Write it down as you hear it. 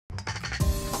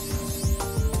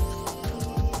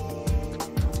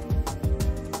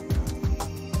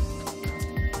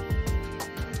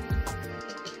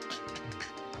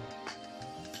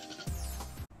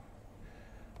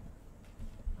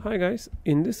Hi guys,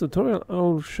 in this tutorial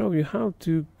I'll show you how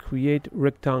to create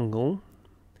rectangle.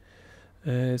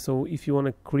 So if you want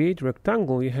to create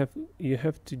rectangle, you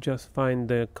have to just find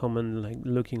the command like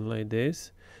looking like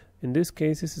this. In this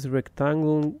case, this is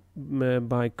rectangle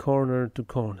by corner to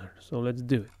corner. So let's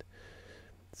do it.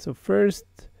 So first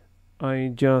I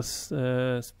just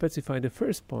specify the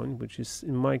first point, which is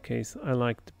in my case I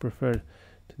like to prefer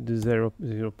to do 0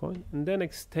 point, and then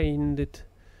extend it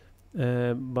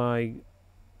by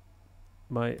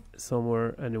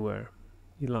somewhere, anywhere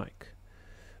you like,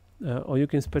 or you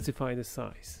can specify the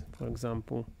size. For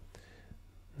example,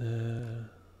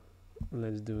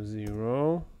 let's do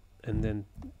 0 and then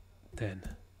 10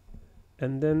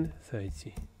 and then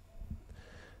 30.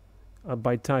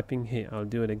 By typing here, I'll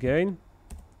do it again.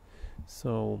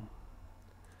 So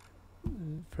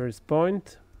first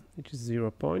point, which is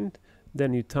 0 point,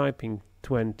 then you typing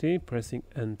 20, pressing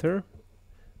enter.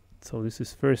 So this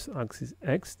is first axis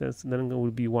X, then it will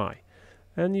be Y,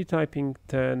 and you typing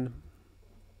 10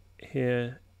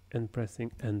 here and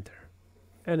pressing enter,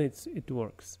 and it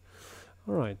works.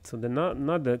 All right. So the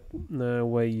another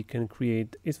way you can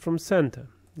create is from center,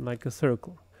 like a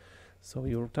circle. So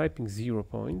you're typing 0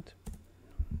 point,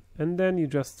 and then you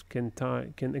just can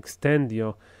extend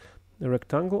the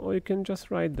rectangle, or you can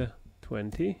just write the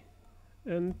 20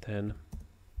 and 10,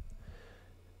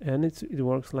 and it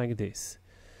works like this.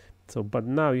 So, but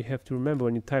now you have to remember,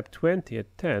 when you type 20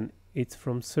 at 10, it's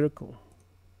from circle,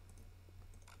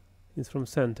 it's from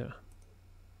center,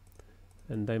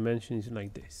 and dimension is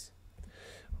like this.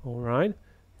 All right.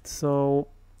 So,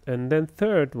 and then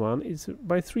third one is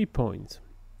by 3 points.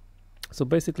 So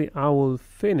basically I will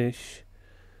finish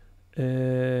with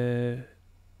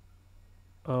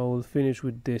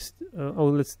this.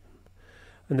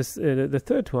 The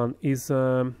third one is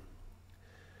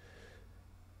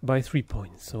by 3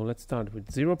 points. So let's start with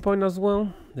 0 point as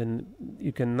well. Then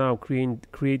you can now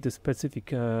create a specific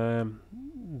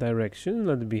direction.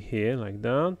 Let it be here like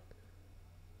that,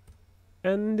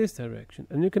 and this direction.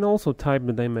 And you can also type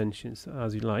the dimensions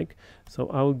as you like. So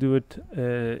I will do it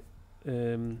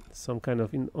some kind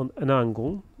of on an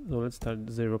angle. So let's start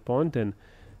 0 point and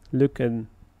look at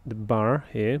the bar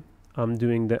here. I'm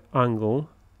doing the angle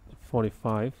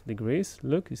 45 degrees.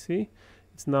 Look, you see,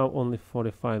 it's now only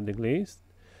 45 degrees.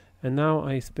 And now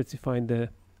I specify the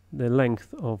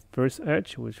length of first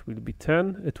edge, which will be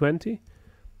 20,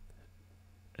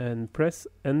 and press,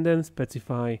 and then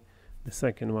specify the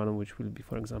second one, which will be,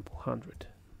 for example, 100,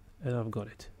 and I've got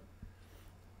it.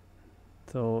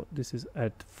 So this is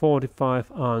at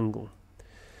 45 angle.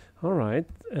 All right,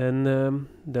 and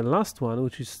the last one,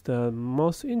 which is the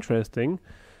most interesting,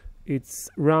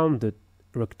 it's rounded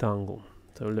rectangle.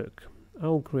 So look,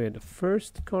 I'll create the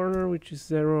first corner, which is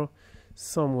 0,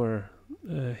 somewhere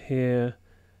here,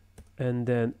 and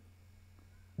then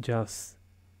just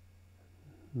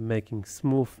making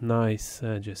smooth, nice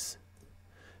edges.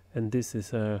 And this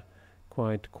is a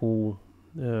quite cool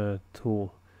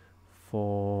tool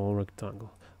for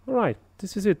rectangle. All right,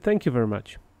 this is it. Thank you very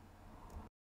much.